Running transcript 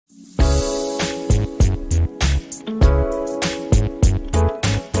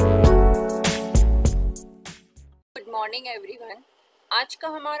Morning everyone. आज का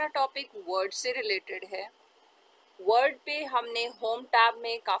हमारा टॉपिक वर्ड से रिलेटेड है। वर्ड पे हमने होम टैब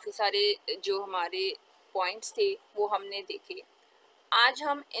में काफ़ी सारे जो हमारे पॉइंट्स थे वो हमने देखे। आज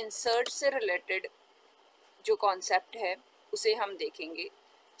हम इंसर्ट से रिलेटेड जो कॉन्सेप्ट है उसे हम देखेंगे।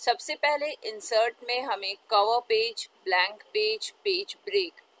 सबसे पहले इंसर्ट में हमें cover page, blank page, page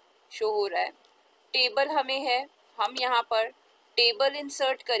break show हो रहा है। टेबल हमें है, हम यहाँ पर टेबल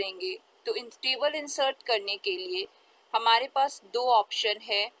इंसर्ट करेंगे। तो इन टेबल इंसर्ट करने के लिए हमारे पास दो ऑप्शन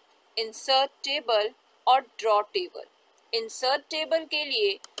है, इंसर्ट टेबल और ड्रॉ टेबल। इंसर्ट टेबल के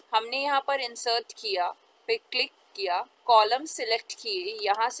लिए हमने यहाँ पर इंसर्ट किया, फिर क्लिक किया, कॉलम सिलेक्ट किए।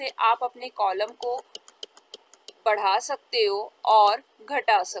 यहाँ से आप अपने कॉलम को बढ़ा सकते हो और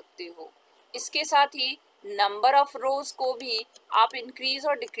घटा सकते हो। इसके साथ ही नंबर ऑफ रोज को भी आप इंक्रीज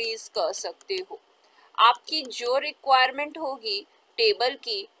और डिक्रीज कर सकते हो। आपकी जो रिक्वायरमेंट होगी टेबल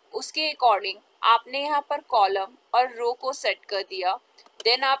की उसके अकॉर्डिंग आपने यहाँ पर कॉलम और रो को सेट कर दिया,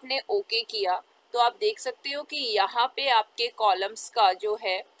 देन आपने ओके किया। तो आप देख सकते हो कि यहाँ पे आपके कॉलम्स का जो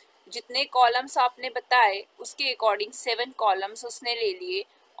है, जितने कॉलम्स आपने बताए उसके अकॉर्डिंग 7 कॉलम्स उसने ले लिए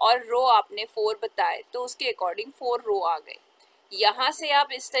और रो आपने 4 बताए तो उसके अकॉर्डिंग 4 रो आ गए। यहाँ से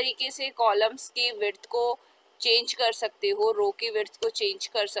आप इस तरीके से कॉलम्स की विड्थ को चेंज कर सकते हो, रो की विड्थ को चेंज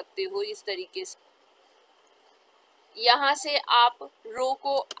कर सकते हो इस तरीके से। यहाँ से आप रो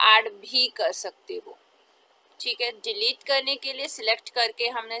को ऐड भी कर सकते हो। ठीक है, डिलीट करने के लिए सिलेक्ट करके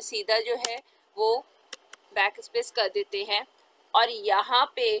हमने सीधा जो है वो बैक स्पेस कर देते हैं और यहाँ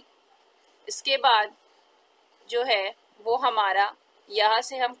पे इसके बाद जो है वो हमारा, यहाँ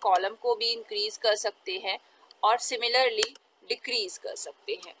से हम कॉलम को भी इंक्रीज कर सकते हैं और सिमिलरली डिक्रीज कर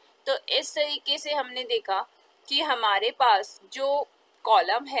सकते हैं। तो इस तरीके से हमने देखा कि हमारे पास जो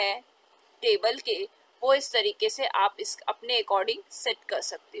कॉलम है टेबल के वो इस तरीके से आप इस अपने अकॉर्डिंग सेट कर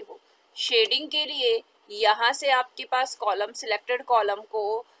सकते हो। शेडिंग के लिए यहाँ से आपके पास कॉलम, सिलेक्टेड कॉलम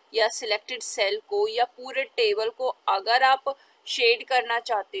को या सिलेक्टेड सेल को या पूरे टेबल को अगर आप शेड करना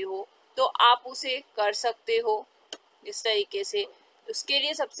चाहते हो तो आप उसे कर सकते हो इस तरीके से। उसके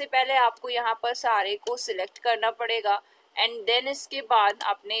लिए सबसे पहले आपको यहाँ पर सारे को सिलेक्ट करना पड़ेगा एंड देन इसके बाद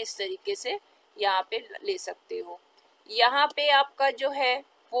आपने इस तरीके से यहाँ पे ले सकते हो। यहाँ पे आपका जो है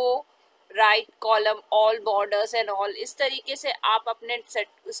वो right column, all borders and all, इस तरीके से आप अपने सेट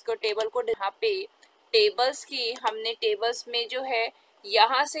उसको टेबल को, यहाँ पे टेबल्स की हमने टेबल्स में जो है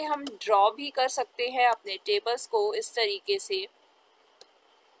यहाँ से हम ड्रॉ भी कर सकते हैं अपने टेबल्स को इस तरीके से।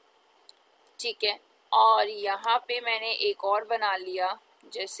 ठीक है, और यहाँ पे मैंने एक और बना लिया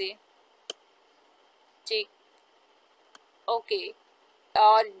जैसे, ठीक, ओके।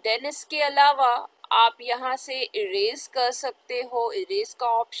 और देन इसके अलावा आप यहाँ से इरेज कर सकते हो, इरेज का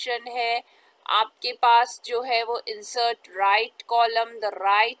ऑप्शन है आपके पास जो है वो insert right column, the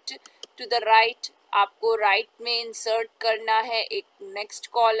right to the right, आपको राइट में इंसर्ट करना है एक नेक्स्ट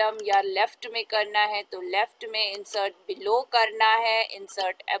कॉलम या लेफ्ट में करना है तो लेफ्ट में, इंसर्ट बिलो करना है,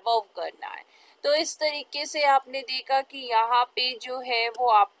 इंसर्ट अबव करना है। तो इस तरीके से आपने देखा कि यहाँ पे जो है वो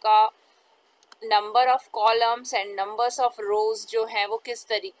आपका number of columns and numbers of rows जो है वो किस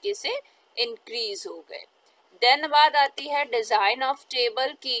तरीके से इंक्रीज हो गए। देन बात आती है डिजाइन ऑफ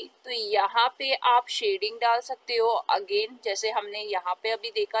टेबल की। तो यहाँ पे आप शेडिंग डाल सकते हो, अगेन जैसे हमने यहाँ पे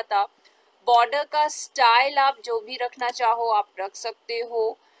अभी देखा था। बॉर्डर का स्टाइल आप जो भी रखना चाहो आप रख सकते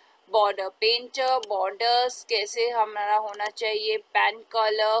हो। बॉर्डर पेंटर, बॉर्डर्स कैसे हमारा होना चाहिए, पेन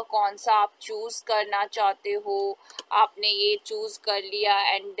कलर कौन सा आप चूज करना चाहते हो, आपने ये चूज कर लिया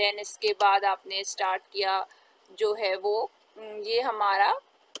एंड देन इसके बाद आपने स्टार्ट किया जो है वो ये हमारा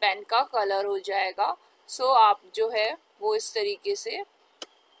पेन का कलर हो जाएगा। सो आप जो है वो इस तरीके से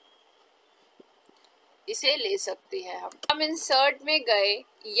इसे ले सकते हैं। हम इंसर्ट में गए,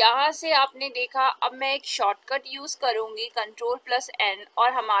 यहाँ से आपने देखा, अब मैं एक शॉर्टकट यूज करूंगी Ctrl+N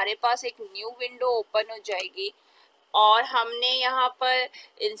और हमारे पास एक न्यू विंडो ओपन हो जाएगी। और हमने यहाँ पर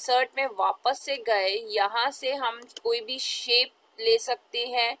इंसर्ट में वापस से गए, यहाँ से हम कोई भी शेप ले सकते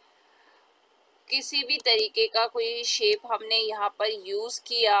हैं, किसी भी तरीके का कोई शेप हमने यहाँ पर यूज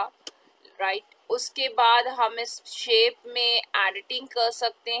किया, राइट। उसके बाद हम इस शेप में एडिटिंग कर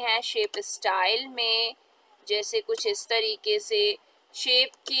सकते हैं, शेप स्टाइल में, जैसे कुछ इस तरीके से।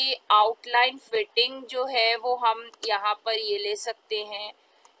 शेप की आउटलाइन फिटिंग जो है वो हम यहाँ पर ये ले सकते हैं।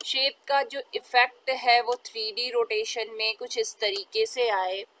 शेप का जो इफेक्ट है वो 3D रोटेशन में कुछ इस तरीके से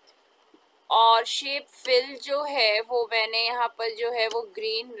आए। और शेप फिल जो है वो मैंने यहाँ पर जो है वो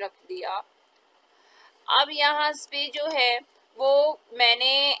ग्रीन रख दिया। अब यहाँ पे जो है वो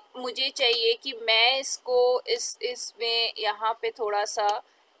मुझे चाहिए कि मैं इसको इसमें यहाँ पे थोड़ा सा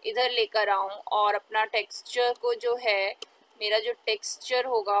इधर लेकर आऊँ और अपना टेक्सचर को जो है, मेरा जो टेक्सचर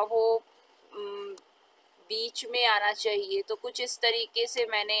होगा वो बीच में आना चाहिए, तो कुछ इस तरीके से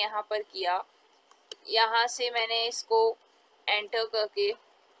मैंने यहाँ पर किया। यहाँ से मैंने इसको एंटर करके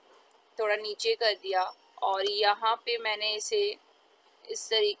थोड़ा नीचे कर दिया और यहाँ पे मैंने इसे इस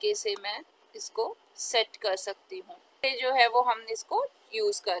तरीके से मैं इसको सेट कर सकती हूँ। जो है वो हम इसको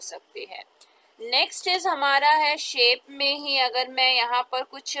यूज कर सकते हैं। नेक्स्ट इज हमारा है शेप में ही, अगर मैं यहाँ पर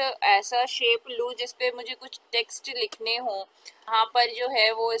कुछ ऐसा शेप लूँ जिसपे मुझे कुछ टेक्स्ट लिखने हो, यहाँ पर जो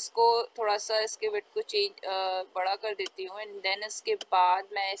है वो इसको थोड़ा सा इसके विड्थ को बड़ा कर देती हूँ एंड देन इसके बाद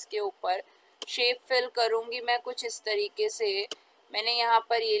मैं इसके ऊपर शेप फिल करूँगी। मैं कुछ इस तरीके से मैंने यहाँ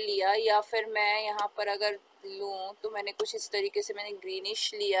पर ये लिया, या फिर मैं यहाँ पर अगर लूँ तो मैंने कुछ इस तरीके से मैंने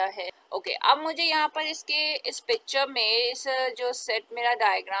ग्रीनिश लिया है। ओके, अब मुझे यहाँ पर इस पिक्चर में इस जो सेट मेरा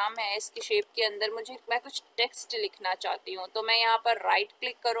डायग्राम है इसकी शेप के अंदर मैं कुछ टेक्स्ट लिखना चाहती हूँ, तो मैं यहाँ पर राइट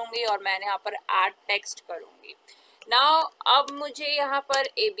क्लिक करूँगी और मैंने यहाँ पर ऐड टेक्स्ट करूँगी। नाउ अब मुझे यहाँ पर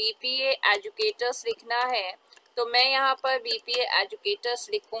BPA एजुकेटर्स लिखना है, तो मैं यहाँ पर BPA एजुकेटर्स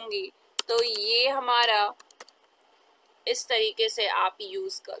लिखूंगी। तो ये हमारा इस तरीके से आप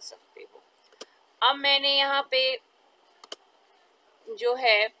यूज कर सकते हो। अब मैंने यहाँ पे जो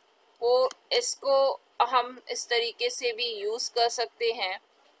है वो इसको हम इस तरीके से भी यूज कर सकते हैं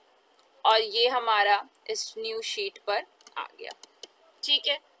और ये हमारा इस न्यू शीट पर आ गया। ठीक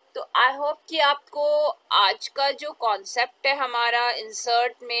है, तो आई होप कि आपको आज का जो कॉन्सेप्ट है हमारा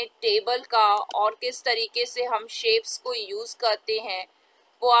इंसर्ट में टेबल का और किस तरीके से हम शेप्स को यूज करते हैं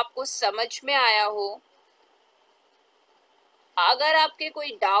वो आपको समझ में आया हो। अगर आपके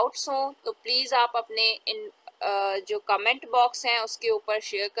कोई डाउट्स हो तो प्लीज़ आप अपने इन जो कमेंट बॉक्स हैं उसके ऊपर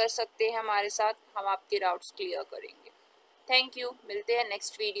शेयर कर सकते हैं हमारे साथ, हम आपके डाउट्स क्लियर करेंगे। थैंक यू, मिलते हैं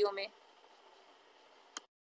नेक्स्ट वीडियो में।